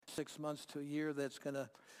6 months to a year that's going to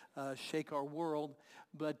shake our world.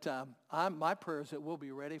 But my prayer is that we'll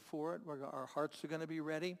be ready for it. Our hearts are going to be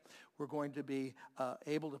ready. We're going to be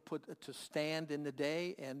able to stand in the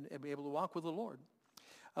day and be able to walk with the Lord.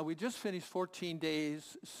 We just finished 14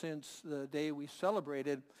 days since the day we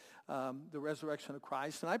celebrated the resurrection of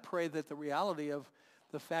Christ. And I pray that the reality of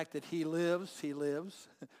the fact that he lives,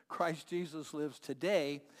 Christ Jesus lives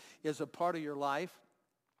today, is a part of your life.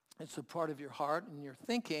 It's a part of your heart and your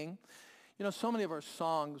thinking. You know, so many of our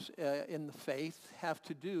songs in the faith have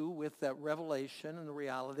to do with that revelation and the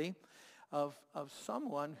reality of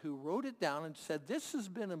someone who wrote it down and said, this has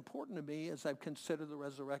been important to me as I've considered the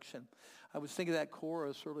resurrection. I was thinking of that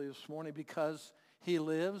chorus earlier this morning. Because he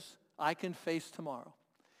lives, I can face tomorrow.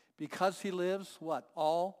 Because he lives, what?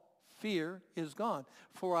 All fear is gone.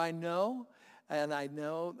 For I know,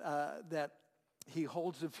 that he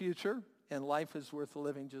holds the future, and life is worth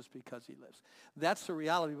living just because he lives. That's the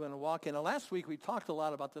reality we're going to walk in. And last week we talked a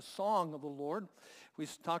lot about the song of the Lord. We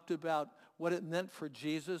talked about what it meant for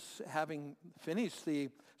Jesus having finished the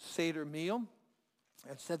Seder meal,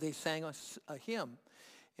 and said they sang a hymn,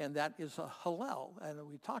 and that is a Hallel. And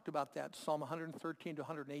we talked about that. Psalm 113 to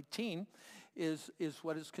 118 is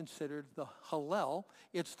what is considered the Hallel.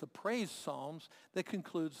 It's the praise psalms that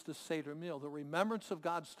concludes the Seder meal, the remembrance of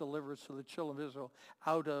God's deliverance of the children of Israel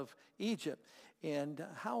out of Egypt. And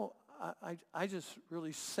how I just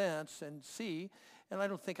really sense and see, and I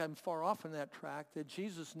don't think I'm far off in that track, that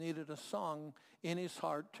Jesus needed a song in his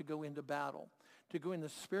heart to go into battle, to go in the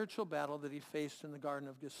spiritual battle that he faced in the Garden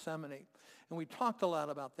of Gethsemane. And we talked a lot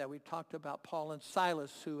about that. We talked about Paul and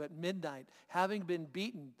Silas, who at midnight, having been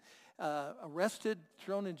beaten, arrested,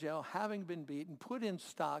 thrown in jail, having been beaten, put in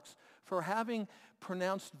stocks for having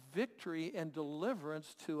pronounced victory and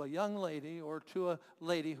deliverance to a young lady or to a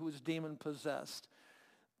lady who was demon-possessed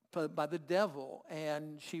by the devil.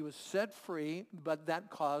 And she was set free, but that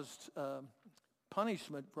caused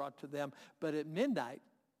punishment brought to them. But at midnight,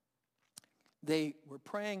 they were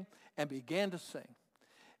praying and began to sing.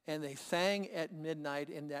 And they sang at midnight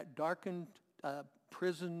in that darkened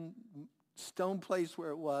prison stone place where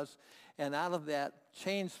it was. And out of that,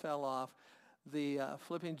 chains fell off. The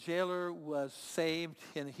Philippian jailer was saved,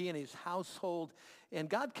 and he and his household. And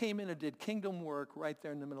God came in and did kingdom work right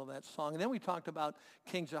there in the middle of that song. And then we talked about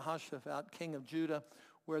King Jehoshaphat, king of Judah,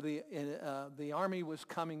 where the army was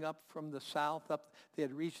coming up from the south. They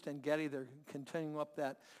had reached En-Gedi. They're continuing up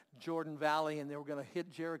that Jordan Valley, and they were going to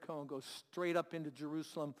hit Jericho and go straight up into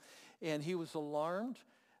Jerusalem. And he was alarmed.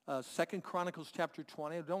 2 Chronicles chapter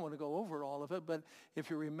 20. I don't want to go over all of it, but if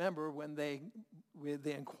you remember, when they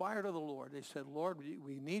inquired of the Lord, they said, Lord,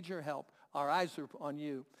 we need your help. Our eyes are on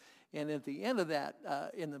you. And at the end of that,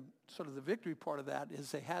 in the sort of the victory part of that,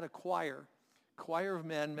 is they had a choir of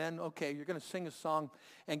men, okay, you're going to sing a song,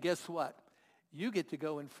 and guess what? You get to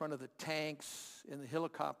go in front of the tanks and the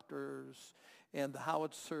helicopters and the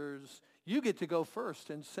howitzers. You get to go first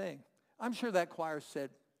and sing. I'm sure that choir said,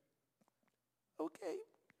 okay,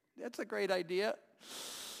 that's a great idea.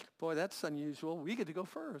 Boy, that's unusual. We get to go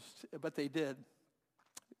first. But they did.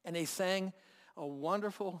 And they sang a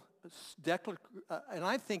wonderful and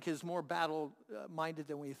I think is more battle-minded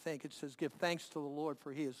than we think. It says, give thanks to the Lord,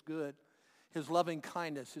 for he is good. His loving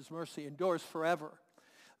kindness, his mercy endures forever.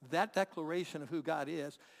 That declaration of who God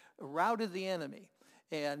is routed the enemy,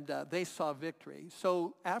 and they saw victory.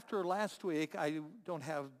 So after last week, I don't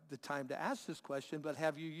have the time to ask this question, but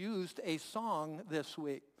have you used a song this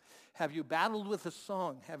week? Have you battled with a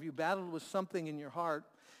song? Have you battled with something in your heart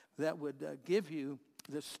that would give you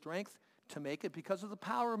the strength to make it because of the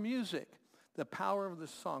power of music, the power of the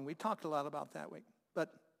song? We talked a lot about that week.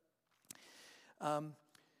 But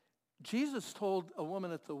Jesus told a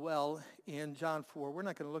woman at the well in John 4, we're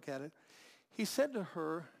not going to look at it. He said to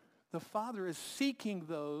her, the Father is seeking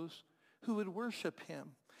those who would worship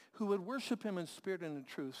him in spirit and in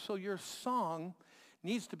truth. So your song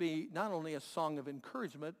needs to be not only a song of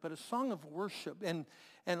encouragement, but a song of worship. And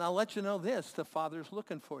I'll let you know this, the Father's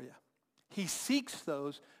looking for you. He seeks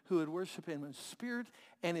those who would worship him in spirit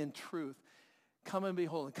and in truth. Come and be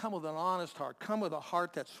holy. Come with an honest heart. Come with a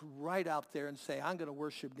heart that's right out there and say, I'm going to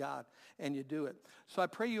worship God. And you do it. So I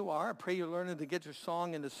pray you are. I pray you're learning to get your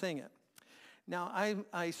song and to sing it. Now,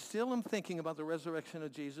 I still am thinking about the resurrection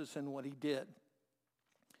of Jesus and what he did.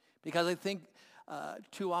 Because I think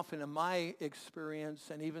too often in my experience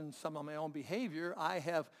and even some of my own behavior, I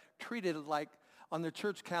have treated it like on the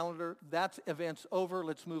church calendar, that event's over.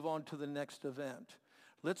 Let's move on to the next event.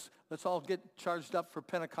 Let's all get charged up for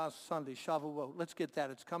Pentecost Sunday, Shavuot. Let's get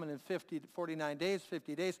that. It's coming in 49 days,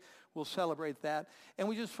 50 days. We'll celebrate that. And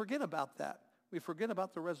we just forget about that. we forget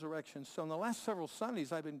about the resurrection. So in the last several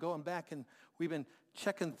Sundays, I've been going back and we've been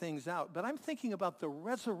checking things out. But I'm thinking about the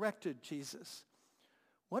resurrected Jesus.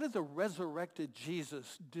 What did the resurrected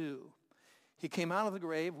Jesus do? He came out of the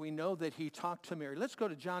grave. We know that he talked to Mary. Let's go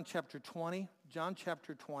to John chapter 20. John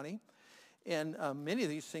chapter 20. And many of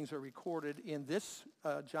these things are recorded in this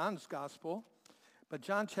John's gospel. But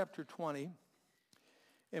John chapter 20,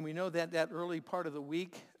 and we know that that early part of the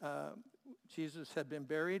week, Jesus had been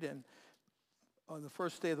buried. And on the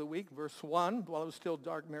first day of the week, verse 1, while it was still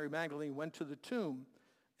dark, Mary Magdalene went to the tomb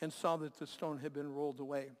and saw that the stone had been rolled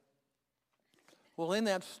away. Well, in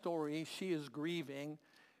that story, she is grieving.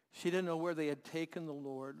 She didn't know where they had taken the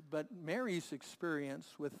Lord. But Mary's experience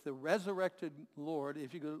with the resurrected Lord,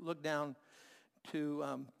 if you could look down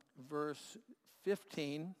to verse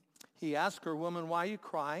 15, he asked her, "Woman, why are you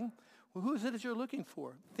crying? Well, who is it that you're looking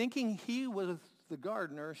for?" Thinking he was the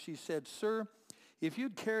gardener, she said, "Sir, if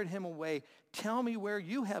you'd carried him away, tell me where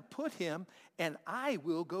you have put him, and I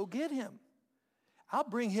will go get him. I'll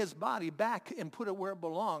bring his body back and put it where it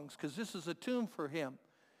belongs, because this is a tomb for him.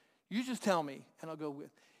 You just tell me, and I'll go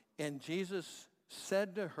with." And Jesus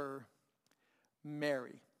said to her,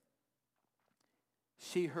 "Mary."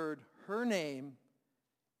 She heard her name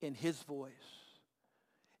in his voice,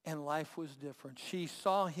 and life was different. She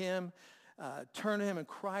saw him, turned to him and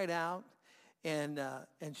cried out, and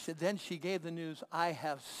then she gave the news, "I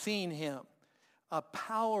have seen him." A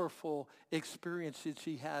powerful experience that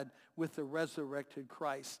she had with the resurrected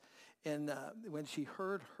Christ. And when she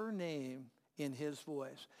heard her name in his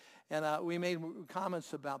voice. And we made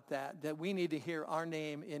comments about that we need to hear our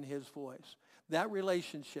name in his voice. That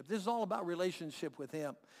relationship. This is all about relationship with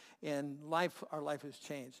him. And our life has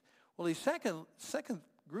changed. Well, the second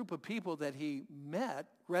group of people that he met,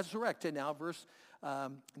 resurrected now, verse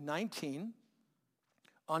 19,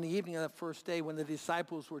 on the evening of that first day when the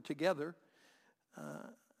disciples were together,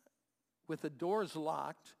 with the doors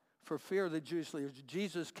locked for fear of the Jewish leaders,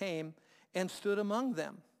 Jesus came and stood among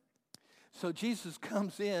them. So Jesus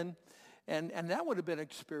comes in, and that would have been an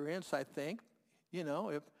experience, I think. You know,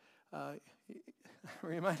 if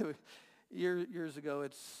reminded me, years ago,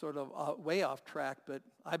 it's sort of way off track, but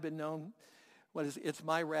I've been known, it's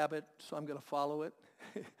my rabbit, so I'm going to follow it.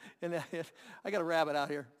 And I got a rabbit out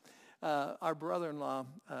here. Our brother-in-law,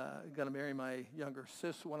 going to marry my younger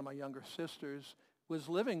sister, one of my younger sisters, was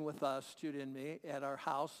living with us, Judy and me, at our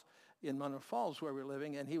house in Munro Falls where we're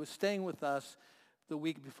living, and he was staying with us the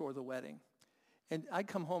week before the wedding. And I'd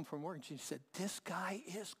come home from work, and she said, "This guy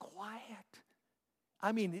is quiet.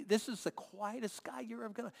 I mean, this is the quietest guy you're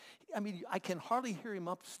ever going to." I mean, I can hardly hear him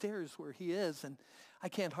upstairs where he is, and I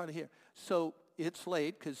can't hardly hear. So it's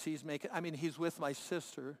late because he's with my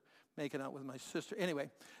sister, making out with my sister. Anyway,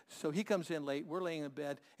 so he comes in late. We're laying in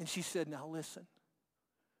bed, and she said, "Now listen."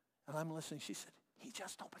 And I'm listening. She said, "He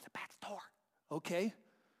just opened the back door." Okay.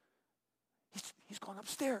 He's going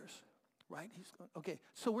upstairs, right? Okay.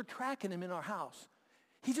 So we're tracking him in our house.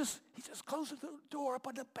 He just closes the door up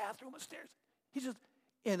on the bathroom upstairs.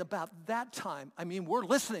 And about that time, we're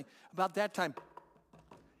listening. About that time,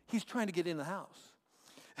 he's trying to get in the house.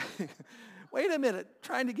 Wait a minute,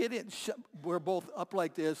 trying to get in. We're both up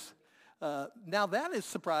like this. Now that is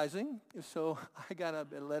surprising. So I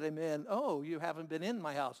got to let him in. "Oh, you haven't been in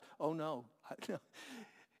my house." "Oh, no."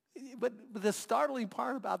 But the startling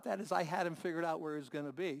part about that is I had him figured out where he was going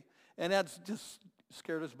to be. And that's just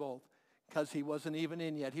scared us both because he wasn't even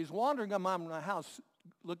in yet. He's wandering around my house,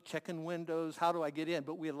 checking windows. How do I get in?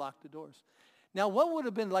 But we had locked the doors. Now, what would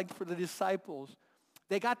have been like for the disciples?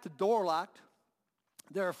 They got the door locked.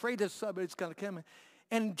 They're afraid that somebody's going to come in.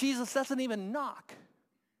 And Jesus doesn't even knock.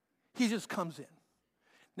 He just comes in.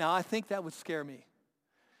 Now, I think that would scare me.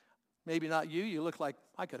 Maybe not you. You look like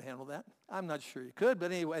I could handle that. I'm not sure you could,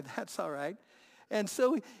 but anyway, that's all right. And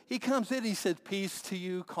so he comes in. He says, "Peace to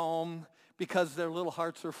you, calm," because their little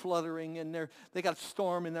hearts are fluttering and they got a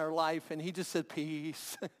storm in their life. And he just said,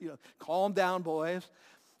 "Peace." Calm down, boys.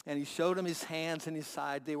 And he showed them his hands and his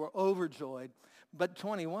side. They were overjoyed. But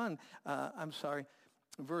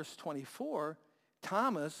verse 24,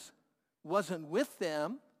 Thomas wasn't with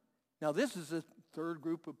them. Now, this is the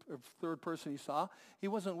third person he saw. He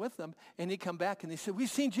wasn't with them. And he come back and he said, "We've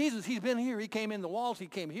seen Jesus. He's been here. He came in the walls. He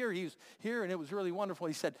came here. He's here. And it was really wonderful."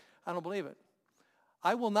 He said, "I don't believe it.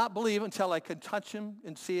 I will not believe until I can touch him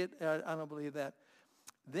and see it. I don't believe that."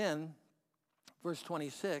 Then, verse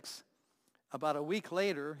 26, about a week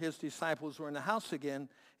later, his disciples were in the house again,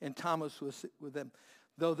 and Thomas was with them.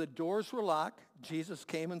 Though the doors were locked, Jesus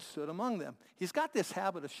came and stood among them. He's got this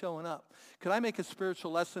habit of showing up. Could I make a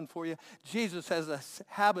spiritual lesson for you? Jesus has a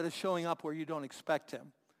habit of showing up where you don't expect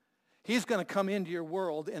him. He's going to come into your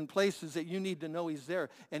world in places that you need to know he's there,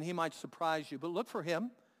 and he might surprise you. But look for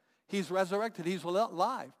him. He's resurrected. He's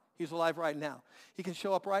alive. He's alive right now. He can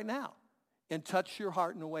show up right now and touch your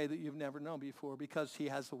heart in a way that you've never known before because he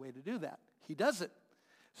has a way to do that. He does it.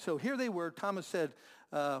 So here they were. Thomas said,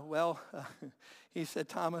 he said,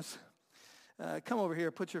 Thomas, come over here,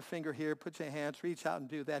 put your finger here, put your hands, reach out and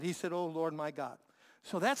do that. He said, oh, Lord, my God.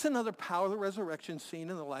 So that's another power of the resurrection scene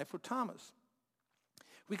in the life of Thomas.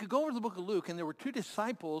 We could go over to the book of Luke, and there were two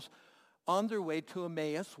disciples on their way to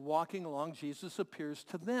Emmaus walking along. Jesus appears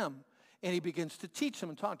to them, and he begins to teach them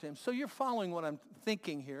and talk to them. So you're following what I'm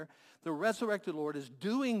thinking here. The resurrected Lord is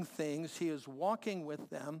doing things. He is walking with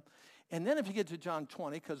them. And then if you get to John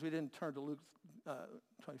 20, because we didn't turn to Luke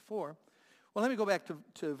 24, well, let me go back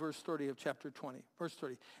to verse 30 of chapter 20. Verse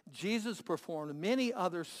 30. Jesus performed many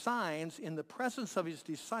other signs in the presence of his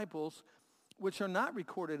disciples, which are not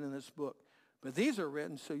recorded in this book. But these are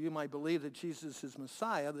written so you might believe that Jesus is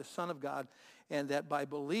Messiah, the Son of God, and that by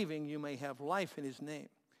believing you may have life in his name.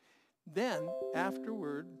 Then,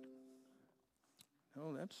 afterward,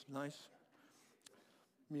 oh, that's nice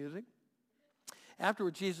music.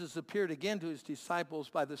 Afterward, Jesus appeared again to his disciples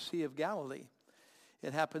by the Sea of Galilee.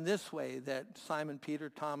 It happened this way, that Simon, Peter,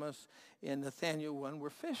 Thomas, and Nathanael were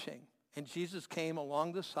fishing. And Jesus came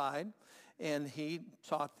along the side, and he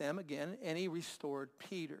taught them again, and he restored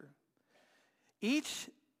Peter. Each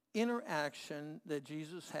interaction that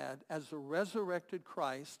Jesus had as the resurrected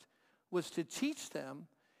Christ was to teach them,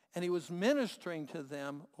 and he was ministering to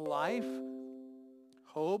them life,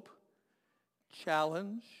 hope,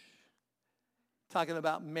 challenge, talking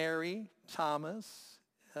about Mary, Thomas,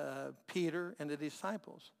 Peter, and the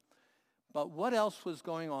disciples. But what else was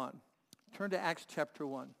going on? Turn to Acts chapter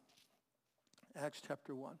 1. Acts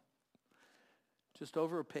chapter 1. Just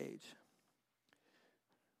over a page.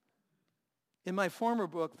 In my former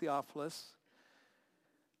book, Theophilus,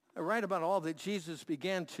 I write about all that Jesus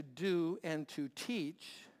began to do and to teach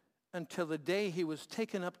until the day he was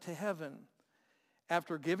taken up to heaven,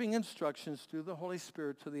 after giving instructions through the Holy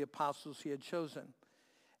Spirit to the apostles he had chosen.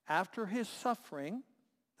 After his suffering,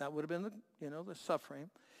 that would have been the suffering,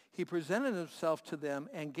 he presented himself to them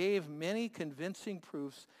and gave many convincing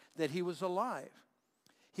proofs that he was alive.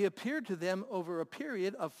 He appeared to them over a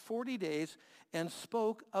period of 40 days and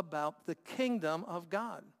spoke about the kingdom of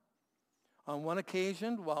God. On one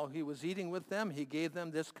occasion, while he was eating with them, he gave them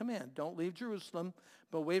this command: don't leave Jerusalem,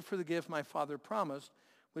 but wait for the gift my Father promised,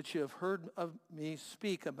 which you have heard of me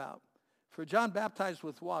speak about. For John baptized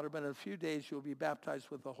with water, but in a few days you will be baptized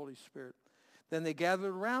with the Holy Spirit. Then they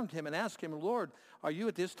gathered around him and asked him, Lord, are you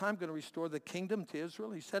at this time going to restore the kingdom to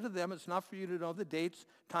Israel? He said to them, it's not for you to know the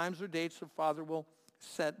times or dates the Father will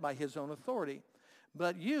set by his own authority.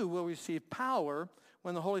 But you will receive power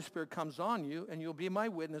when the Holy Spirit comes on you, and you'll be my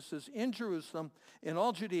witnesses in Jerusalem, in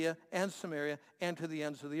all Judea and Samaria, and to the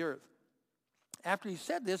ends of the earth. After he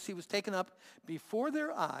said this, he was taken up before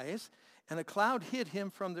their eyes, and a cloud hid him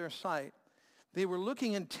from their sight. They were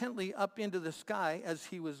looking intently up into the sky as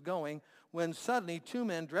he was going, when suddenly two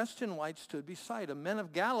men dressed in white stood beside him. Men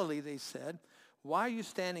of Galilee, they said, why are you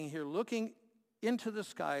standing here looking into the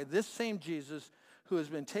sky? This same Jesus who has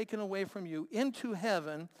been taken away from you into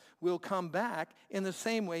heaven will come back in the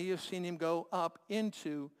same way you've seen him go up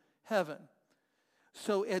into heaven.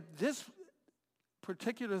 So at this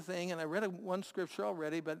particular thing, and I read one scripture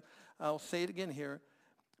already, but I'll say it again here,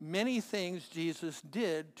 many things Jesus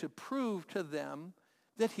did to prove to them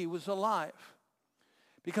that he was alive.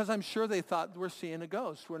 Because I'm sure they thought, we're seeing a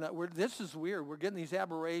ghost. This is weird. We're getting these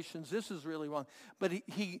aberrations. This is really wrong. But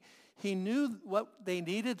he knew what they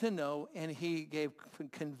needed to know, and he gave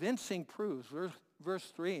convincing proofs. Verse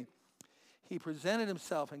 3, he presented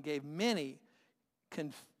himself and gave many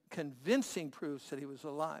convincing proofs that he was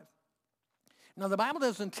alive. Now, the Bible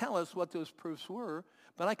doesn't tell us what those proofs were,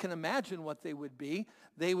 but I can imagine what they would be.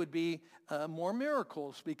 They would be more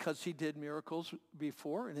miracles, because he did miracles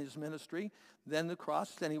before in his ministry, then the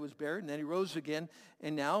cross, then he was buried, and then he rose again,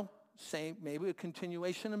 and now maybe a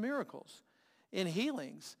continuation of miracles in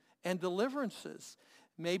healings and deliverances.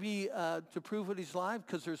 Maybe to prove what he's alive,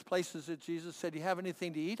 because there's places that Jesus said, you have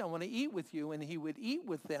anything to eat? I want to eat with you, and he would eat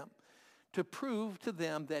with them to prove to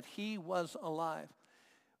them that he was alive.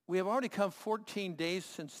 We have already come 14 days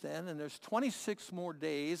since then, and there's 26 more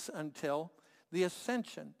days until the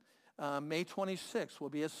Ascension. May 26th will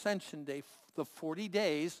be Ascension Day, the 40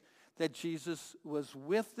 days that Jesus was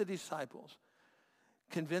with the disciples,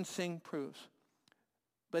 convincing proofs.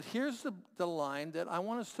 But here's the line that I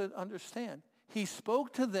want us to understand. He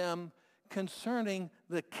spoke to them concerning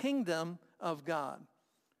the kingdom of God.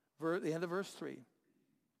 The end of verse 3.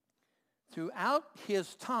 throughout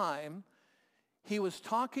his time, he was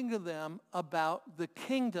talking to them about the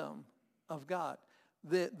kingdom of God,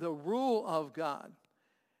 the rule of God.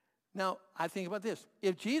 Now, I think about this.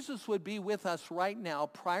 If Jesus would be with us right now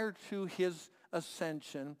prior to his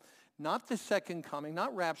ascension, not the second coming,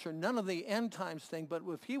 not rapture, none of the end times thing, but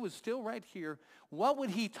if he was still right here, what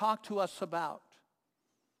would he talk to us about?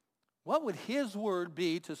 What would his word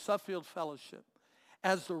be to Suffield Fellowship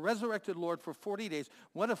as the resurrected Lord for 40 days?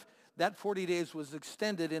 What if that 40 days was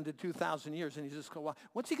extended into 2,000 years and he's just going,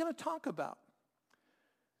 what's he going to talk about?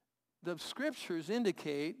 The scriptures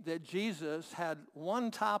indicate that Jesus had one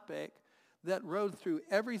topic that rode through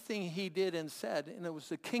everything he did and said, and it was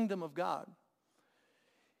the kingdom of God.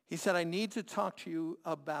 He said, I need to talk to you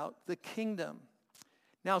about the kingdom.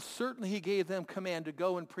 Now, certainly he gave them command to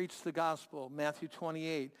go and preach the gospel, Matthew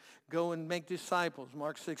 28. Go and make disciples,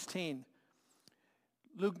 Mark 16.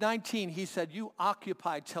 Luke 19, he said, you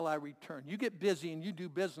occupy till I return. You get busy and you do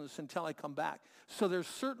business until I come back. So there's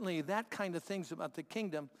certainly that kind of things about the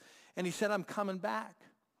kingdom. And he said, I'm coming back.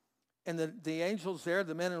 And the angels there,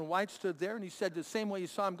 the men in white stood there, and he said, the same way you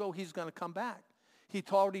saw him go, he's going to come back. He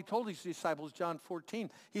already told his disciples, John 14,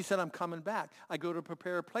 he said, I'm coming back. I go to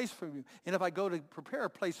prepare a place for you. And if I go to prepare a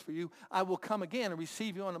place for you, I will come again and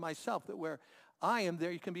receive you unto myself, that where I am,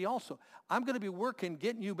 there you can be also. I'm going to be working,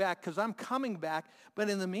 getting you back, because I'm coming back. But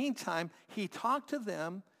in the meantime, he talked to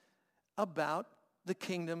them about the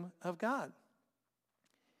kingdom of God.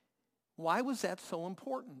 Why was that so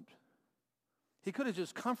important? He could have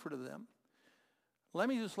just comforted them. Let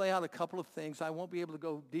me just lay out a couple of things. I won't be able to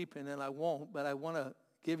go deep in it, I won't, but I want to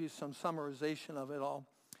give you some summarization of it all.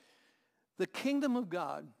 The kingdom of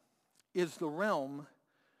God is the realm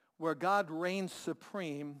where God reigns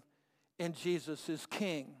supreme and Jesus is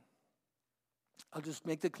king. I'll just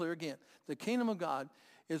make that clear again. The kingdom of God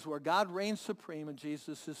is where God reigns supreme and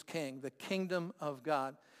Jesus is king. The kingdom of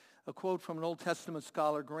God. A quote from an Old Testament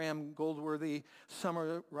scholar, Graham Goldsworthy,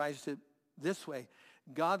 summarized it this way.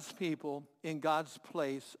 God's people in God's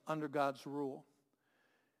place under God's rule.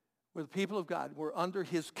 We're the people of God. We're under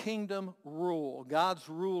his kingdom rule. God's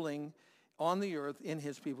ruling on the earth in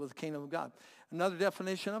his people, the kingdom of God. Another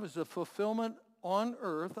definition of it is the fulfillment on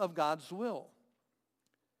earth of God's will.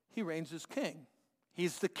 He reigns as king.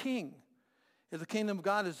 He's the king. The kingdom of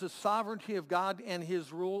God is the sovereignty of God and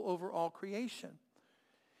his rule over all creation.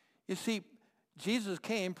 You see, Jesus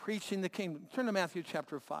came preaching the kingdom. Turn to Matthew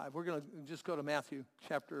chapter 5. We're going to just go to Matthew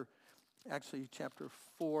chapter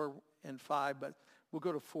 4 and 5, but we'll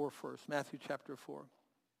go to 4 first. Matthew chapter 4.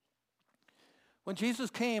 When Jesus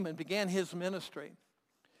came and began his ministry,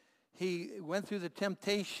 he went through the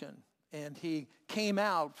temptation, and he came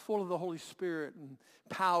out full of the Holy Spirit and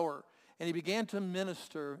power, and he began to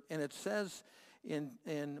minister, and it says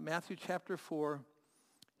in Matthew chapter 4,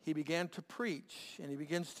 he began to preach, and he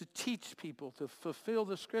begins to teach people to fulfill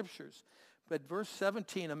the scriptures. But verse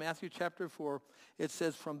 17 of Matthew chapter 4, it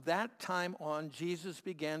says, from that time on, Jesus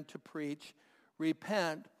began to preach,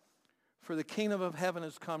 repent, for the kingdom of heaven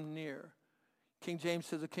has come near. King James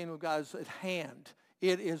says the kingdom of God is at hand.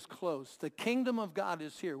 It is close. The kingdom of God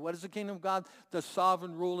is here. What is the kingdom of God? The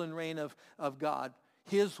sovereign rule and reign of God.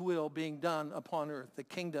 His will being done upon earth. The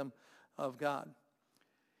kingdom of God.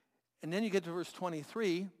 And then you get to verse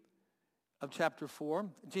 23 of chapter 4.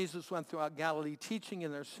 Jesus went throughout Galilee, teaching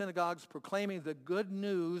in their synagogues, proclaiming the good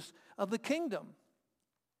news of the kingdom.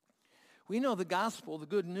 We know the gospel, the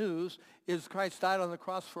good news, is Christ died on the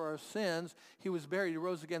cross for our sins. He was buried. He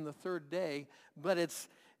rose again the third day. But it's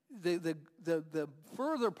the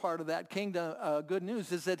further part of that kingdom good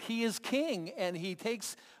news is that he is king, and he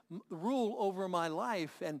takes rule over my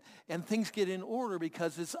life, and things get in order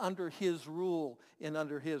because it's under his rule and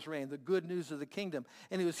under his reign, the good news of the kingdom.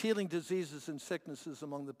 And he was healing diseases and sicknesses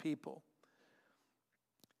among the people.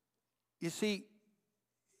 You see,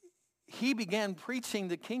 he began preaching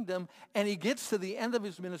the kingdom, and he gets to the end of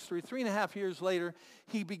his ministry. 3.5 years later,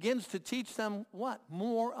 he begins to teach them what?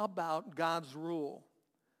 More about God's rule.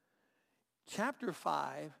 Chapter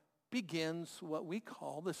 5 begins what we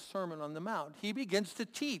call the Sermon on the Mount. He begins to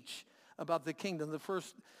teach about the kingdom. The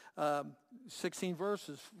first 16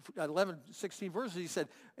 verses, he said,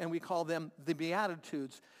 and we call them the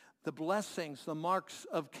Beatitudes, the blessings, the marks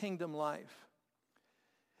of kingdom life.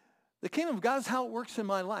 The kingdom of God is how it works in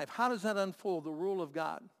my life. How does that unfold, the rule of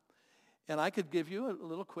God? And I could give you a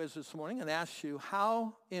little quiz this morning and ask you,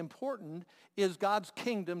 how important is God's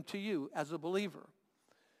kingdom to you as a believer?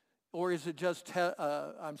 Or is it just,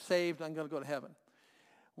 I'm saved, I'm going to go to heaven?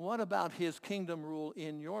 What about his kingdom rule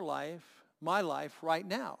in your life, my life, right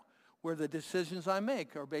now? where the decisions I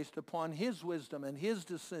make are based upon his wisdom and his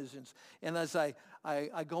decisions, and as I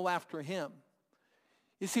go after him.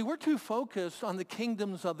 You see, we're too focused on the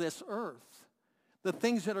kingdoms of this earth, the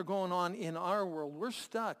things that are going on in our world. We're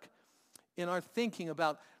stuck in our thinking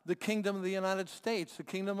about the kingdom of the United States, the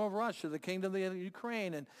kingdom of Russia, the kingdom of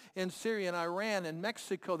Ukraine, and Syria, and Iran, and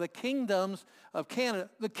Mexico, the kingdoms of Canada,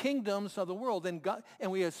 the kingdoms of the world.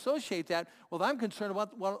 And we associate that, well, I'm concerned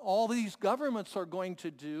about what all these governments are going to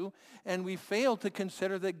do, and we fail to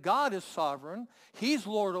consider that God is sovereign. He's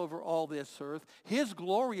Lord over all this earth. His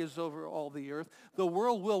glory is over all the earth. The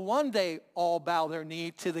world will one day all bow their knee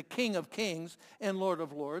to the King of Kings and Lord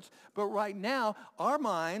of Lords. But right now, our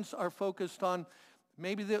minds are focused on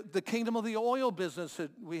maybe the kingdom of the oil business that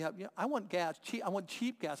we have. You know, I want gas, cheap. I want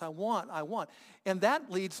cheap gas. I want. And that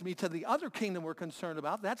leads me to the other kingdom we're concerned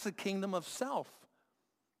about. That's the kingdom of self.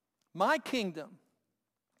 My kingdom.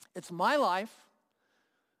 It's my life.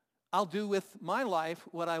 I'll do with my life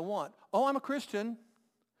what I want. Oh, I'm a Christian.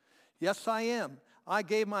 Yes, I am. I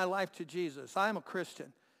gave my life to Jesus. I am a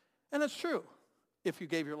Christian. And it's true. If you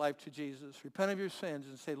gave your life to Jesus, repent of your sins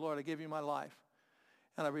and say, Lord, I give you my life.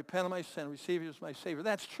 And I repent of my sin, receive you as my Savior.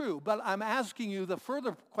 That's true. But I'm asking you the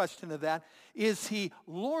further question of that, is he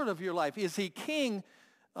Lord of your life? Is he King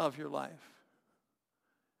of your life?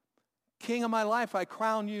 King of my life, I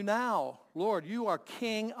crown you now. Lord, you are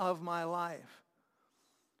King of my life.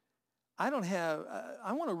 I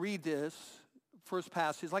want to read this first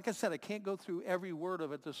passage. Like I said, I can't go through every word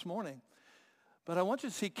of it this morning. But I want you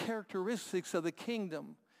to see characteristics of the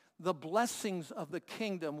kingdom, the blessings of the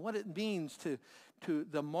kingdom, what it means to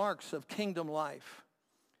the marks of kingdom life.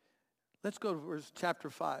 Let's go to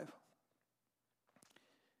chapter 5.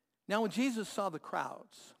 Now when Jesus saw the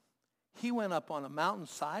crowds, he went up on a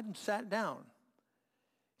mountainside and sat down.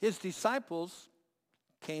 His disciples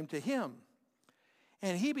came to him,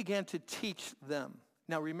 and he began to teach them.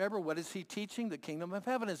 Now remember, what is he teaching? The kingdom of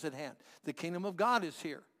heaven is at hand. The kingdom of God is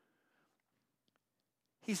here.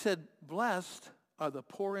 He said, blessed are the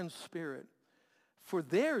poor in spirit, for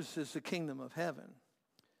theirs is the kingdom of heaven.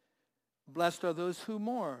 Blessed are those who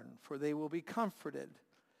mourn, for they will be comforted.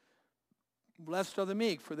 Blessed are the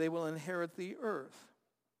meek, for they will inherit the earth.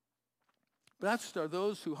 Blessed are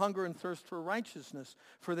those who hunger and thirst for righteousness,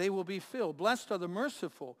 for they will be filled. Blessed are the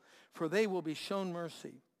merciful, for they will be shown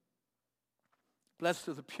mercy. Blessed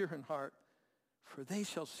are the pure in heart, for they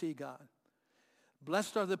shall see God.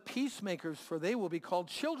 Blessed are the peacemakers, for they will be called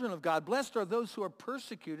children of God. Blessed are those who are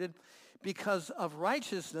persecuted because of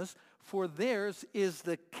righteousness, for theirs is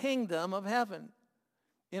the kingdom of heaven.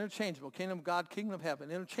 Interchangeable. Kingdom of God, kingdom of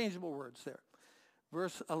heaven. Interchangeable words there.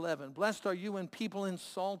 Verse 11. Blessed are you when people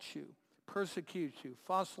insult you, persecute you,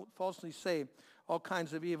 falsely say all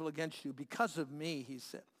kinds of evil against you because of me, he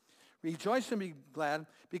said. Rejoice and be glad,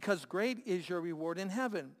 because great is your reward in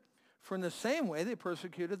heaven. For in the same way they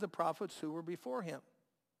persecuted the prophets who were before him.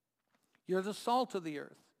 You're the salt of the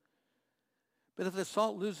earth. But if the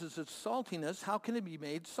salt loses its saltiness, how can it be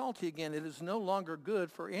made salty again? It is no longer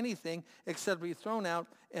good for anything except to be thrown out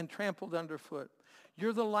and trampled underfoot.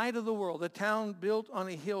 You're the light of the world. A town built on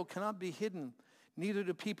a hill cannot be hidden. Neither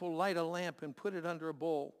do people light a lamp and put it under a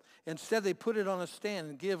bowl. Instead, they put it on a stand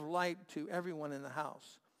and give light to everyone in the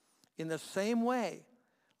house. In the same way,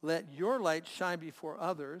 let your light shine before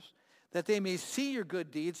others, that they may see your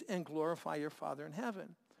good deeds and glorify your Father in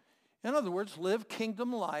heaven. In other words, live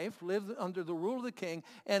kingdom life, live under the rule of the king,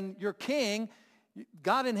 and your king,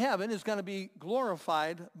 God in heaven, is going to be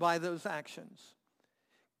glorified by those actions.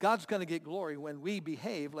 God's going to get glory when we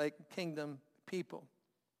behave like kingdom people.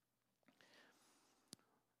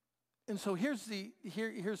 And so here's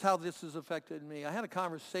how this has affected me. I had a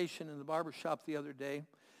conversation in the barber shop the other day,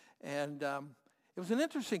 and it was an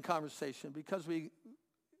interesting conversation because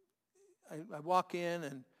I walk in,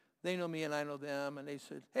 and they know me and I know them, and they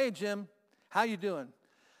said, hey, Jim, how you doing?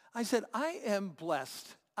 I said, I am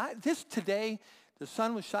blessed. Today, the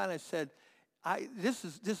sun was shining. I said, this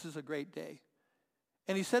is a great day.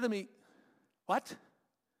 And he said to me, what?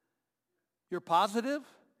 You're positive?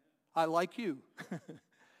 I like you.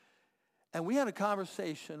 And we had a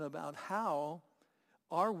conversation about how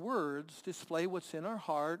our words display what's in our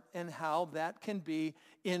heart and how that can be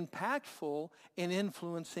impactful in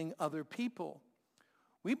influencing other people.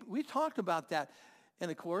 We talked about that. And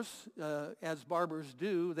of course, as barbers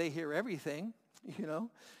do, they hear everything, you know.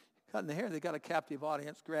 Cutting the hair, they got a captive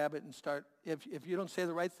audience. Grab it and start. If you don't say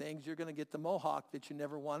the right things, you're going to get the mohawk that you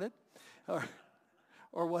never wanted,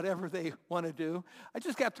 or whatever they want to do. I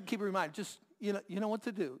just have to keep reminding, just, you know what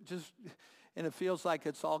to do. And it feels like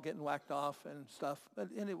it's all getting whacked off and stuff,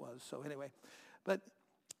 and it was. So anyway, but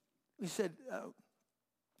we said,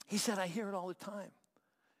 He said, I hear it all the time.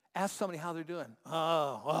 Ask somebody how they're doing.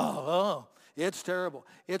 Oh, it's terrible.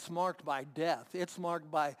 It's marked by death. It's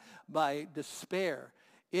marked by despair.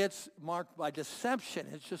 It's marked by deception.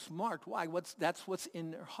 It's just marked. Why? That's what's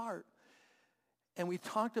in their heart. And we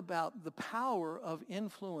talked about the power of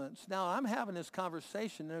influence. Now, I'm having this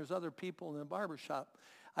conversation. There's other people in the barbershop.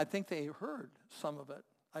 I think they heard some of it.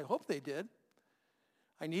 I hope they did.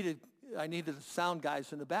 I needed the sound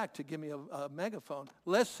guys in the back to give me a megaphone.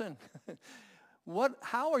 Listen,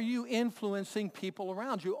 how are you influencing people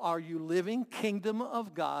around you? Are you living kingdom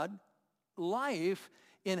of God life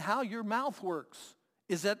in how your mouth works?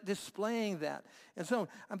 Is that displaying that? And so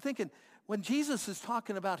I'm thinking, when Jesus is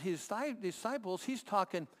talking about his disciples, he's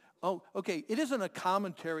talking, it isn't a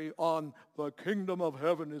commentary on the kingdom of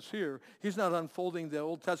heaven is here. He's not unfolding the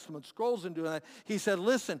Old Testament scrolls and doing that. He said,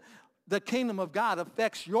 listen, the kingdom of God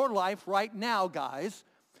affects your life right now, guys.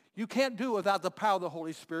 You can't do it without the power of the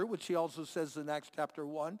Holy Spirit, which he also says in Acts chapter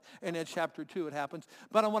 1, and in chapter 2 it happens.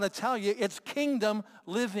 But I want to tell you, it's kingdom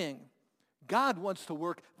living. God wants to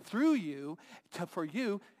work through you for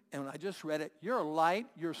you. And when I just read it, you're a light,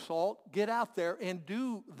 you're salt. Get out there and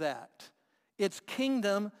do that. It's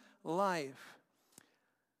kingdom life.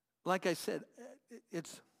 Like I said,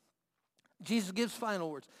 Jesus gives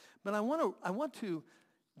final words. But I want to,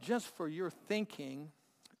 just for your thinking,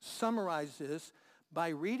 summarize this by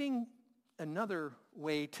reading another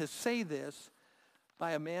way to say this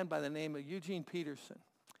by a man by the name of Eugene Peterson.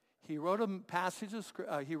 He wrote a passage of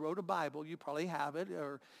he wrote a Bible. You probably have it,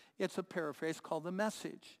 or it's a paraphrase called The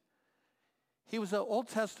Message. He was an Old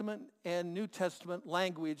Testament and New Testament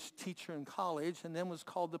language teacher in college, and then was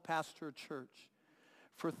called the pastor of church.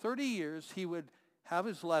 For 30 years, he would have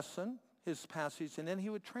his lesson, his passage, and then he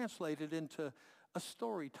would translate it into a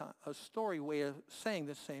story way of saying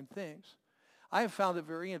the same things. I have found it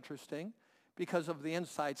very interesting because of the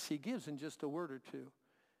insights he gives in just a word or two.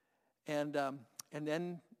 And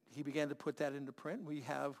then he began to put that into print. We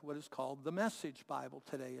have what is called the Message Bible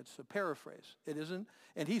today. It's a paraphrase. It isn't,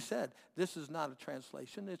 and he said, this is not a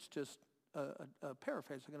translation. It's just a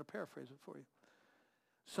paraphrase. I'm going to paraphrase it for you.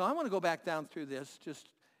 So I want to go back down through this just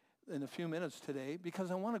in a few minutes today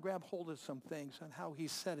because I want to grab hold of some things on how he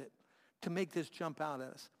said it to make this jump out at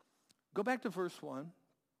us. Go back to verse 1.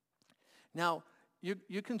 Now,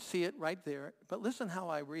 you can see it right there, but listen how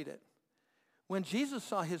I read it. When Jesus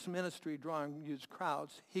saw his ministry drawing huge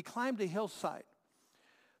crowds, he climbed a hillside.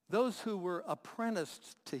 Those who were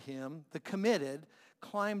apprenticed to him, the committed,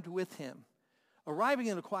 climbed with him. Arriving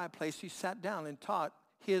in a quiet place, he sat down and taught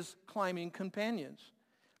his climbing companions.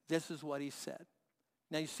 This is what he said.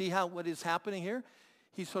 Now you see what is happening here?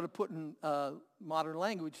 He's sort of putting modern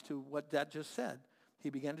language to what that just said. He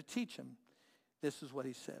began to teach them. This is what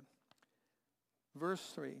he said. Verse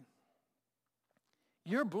 3.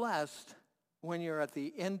 You're blessed when you're at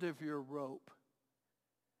the end of your rope.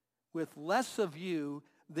 With less of you,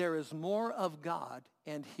 there is more of God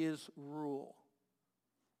and his rule.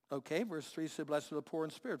 Okay, verse 3 said, blessed are the poor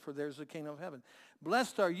in spirit, for theirs is the kingdom of heaven.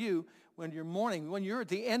 Blessed are you when you're mourning, when you're at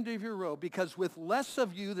the end of your rope, because with less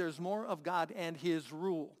of you, there's more of God and his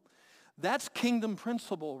rule. That's kingdom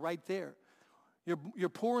principle right there. You're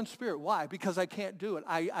poor in spirit. Why? Because I can't do it.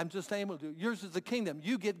 I'm just able to do it. Yours is the kingdom.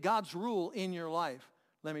 You get God's rule in your life.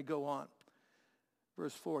 Let me go on.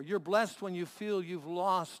 Verse 4, you're blessed when you feel you've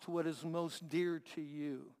lost what is most dear to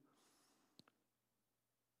you.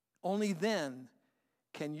 Only then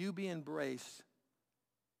can you be embraced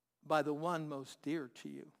by the one most dear to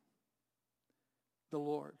you, the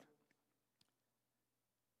Lord.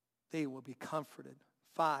 They will be comforted.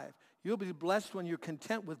 5, you'll be blessed when you're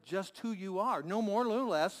content with just who you are. No more, no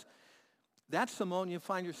less. That's the moment you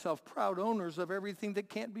find yourself proud owners of everything that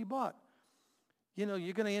can't be bought. You know,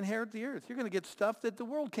 you're going to inherit the earth. You're going to get stuff that the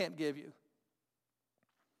world can't give you.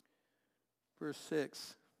 Verse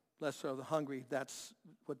 6, blessed are the hungry. That's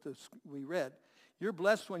what we read. You're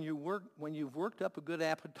blessed when you've worked up a good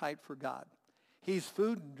appetite for God. He's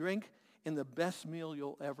food and drink in the best meal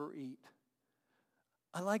you'll ever eat.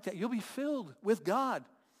 I like that. You'll be filled with God.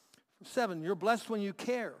 7, you're blessed when you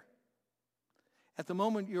care. At the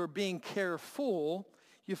moment you're being careful,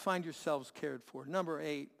 you find yourselves cared for. Number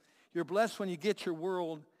 8, you're blessed when you get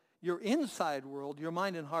your inside world, your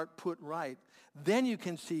mind and heart put right. Then you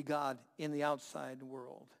can see God in the outside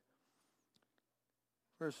world.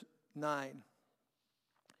 Verse 9.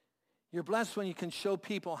 You're blessed when you can show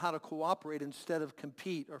people how to cooperate instead of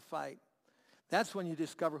compete or fight. That's when you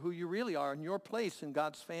discover who you really are and your place in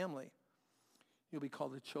God's family. You'll be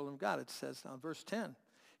called the children of God, it says now. Verse 10.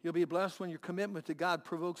 You'll be blessed when your commitment to God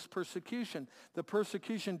provokes persecution. The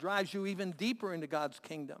persecution drives you even deeper into God's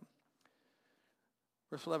kingdom.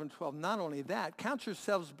 Verse 11, 12, not only that, count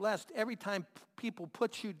yourselves blessed every time people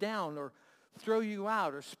put you down or throw you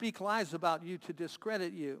out or speak lies about you to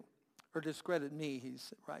discredit you, or discredit me, he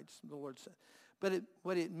writes, the Lord said. But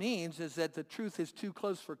what it means is that the truth is too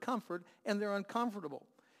close for comfort and they're uncomfortable.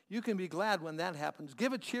 You can be glad when that happens.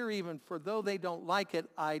 Give a cheer even, for though they don't like it,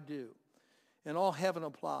 I do. And all heaven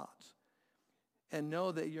applauds. And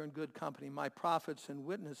know that you're in good company. My prophets and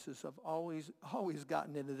witnesses have always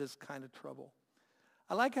gotten into this kind of trouble.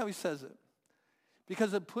 I like how he says it,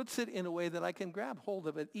 because it puts it in a way that I can grab hold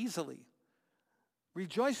of it easily.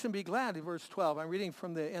 Rejoice and be glad, in verse 12. I'm reading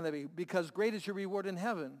from the NIV, because great is your reward in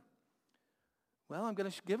heaven. Well, I'm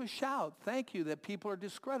going to give a shout. Thank you that people are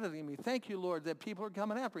discrediting me. Thank you, Lord, that people are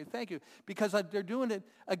coming after me. Thank you, because they're doing it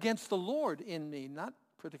against the Lord in me, not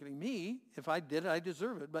particularly me. If I did it, I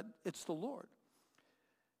deserve it, but it's the Lord.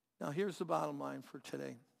 Now, here's the bottom line for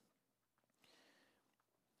today.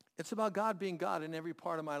 It's about God being God in every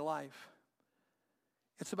part of my life.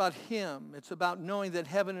 It's about him. It's about knowing that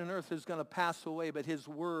heaven and earth is going to pass away, but his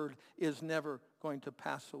word is never going to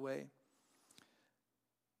pass away.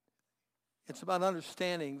 It's about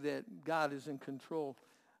understanding that God is in control.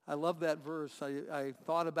 I love that verse. I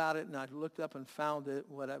thought about it, and I looked up and found it,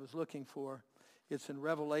 what I was looking for. It's in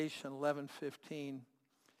Revelation 11:15.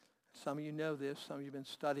 Some of you know this. Some of you have been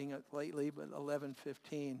studying it lately, but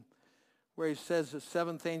 11:15, where he says, the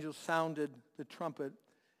seventh angel sounded the trumpet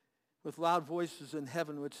with loud voices in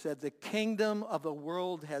heaven, which said, the kingdom of the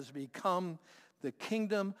world has become the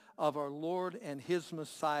kingdom of our Lord and his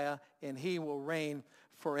Messiah, and he will reign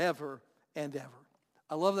forever and ever.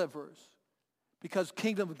 I love that verse, because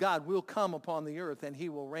kingdom of God will come upon the earth, and he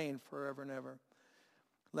will reign forever and ever.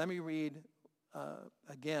 Let me read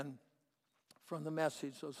again from the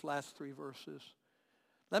Message, those last three verses.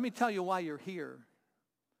 Let me tell you why you're here.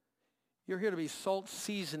 You're here to be salt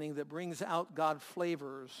seasoning that brings out God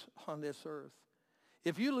flavors on this earth.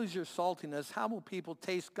 If you lose your saltiness, how will people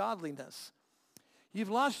taste godliness?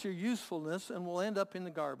 You've lost your usefulness and will end up in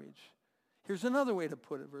the garbage. Here's another way to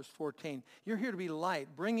put it, verse 14. You're here to be light,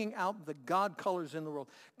 bringing out the God colors in the world.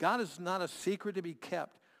 God is not a secret to be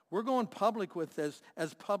kept. We're going public with this,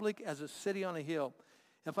 as public as a city on a hill.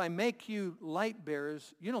 If I make you light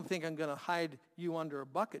bearers, you don't think I'm going to hide you under a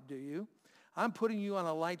bucket, do you? I'm putting you on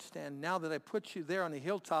a light stand. Now that I put you there on the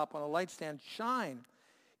hilltop on a light stand, shine.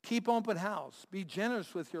 Keep open house. Be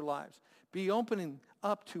generous with your lives. Be opening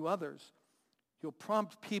up to others. You'll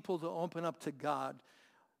prompt people to open up to God,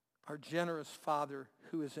 our generous Father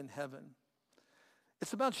who is in heaven.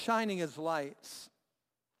 It's about shining as lights.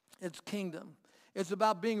 It's kingdom. It's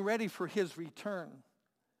about being ready for his return.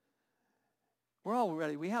 We're all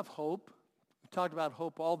ready. We have hope. We talked about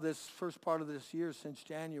hope all this first part of this year since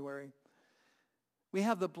January. We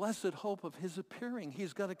have the blessed hope of his appearing.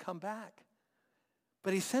 He's going to come back.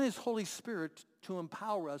 But he sent his Holy Spirit to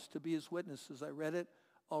empower us to be his witnesses. I read it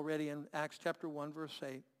already in Acts chapter 1, verse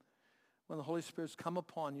 8. When the Holy Spirit's come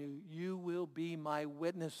upon you, you will be my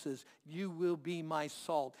witnesses. You will be my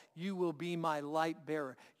salt. You will be my light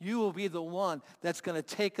bearer. You will be the one that's going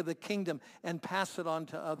to take the kingdom and pass it on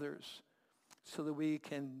to others so that we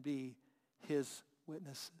can be his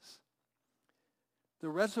witnesses. The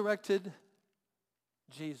resurrected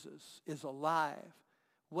Jesus is alive.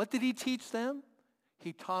 What did he teach them?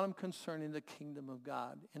 He taught them concerning the kingdom of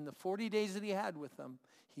God. In the 40 days that he had with them,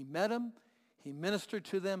 he met them, he ministered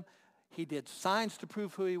to them, he did signs to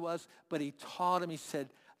prove who he was, but he taught them, he said,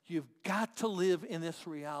 you've got to live in this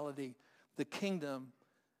reality. The kingdom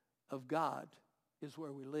of God is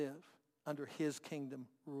where we live, under his kingdom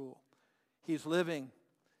rule. He's living.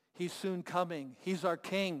 He's soon coming. He's our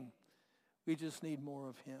king. We just need more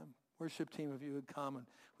of him. Worship team, if you would come, and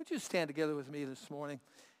would you stand together with me this morning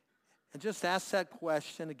and just ask that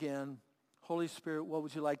question again. Holy Spirit, what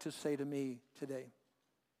would you like to say to me today?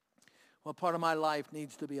 What part of my life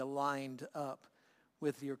needs to be aligned up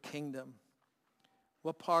with your kingdom?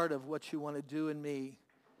 What part of what you want to do in me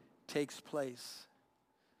takes place?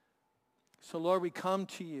 So, Lord, we come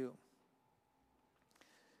to you.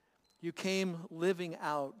 You came living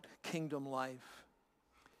out kingdom life.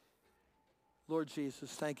 Lord Jesus,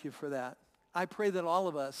 thank you for that. I pray that all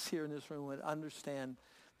of us here in this room would understand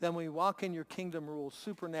that when we walk in your kingdom rules,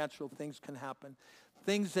 supernatural things can happen.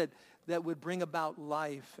 Things that would bring about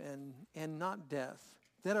life and not death.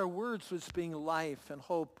 That our words would bring life and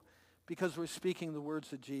hope because we're speaking the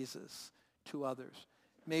words of Jesus to others.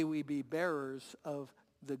 May we be bearers of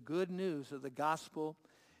the good news of the gospel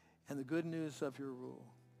and the good news of your rule.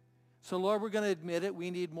 So, Lord, we're going to admit it. We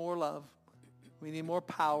need more love. We need more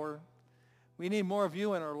power. We need more of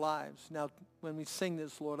you in our lives. Now, when we sing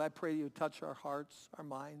this, Lord, I pray you touch our hearts, our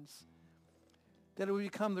minds. that it would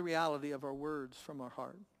become the reality of our words from our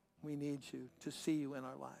heart. We need you to see you in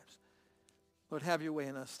our lives. Lord, have your way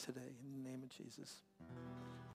in us today. In the name of Jesus.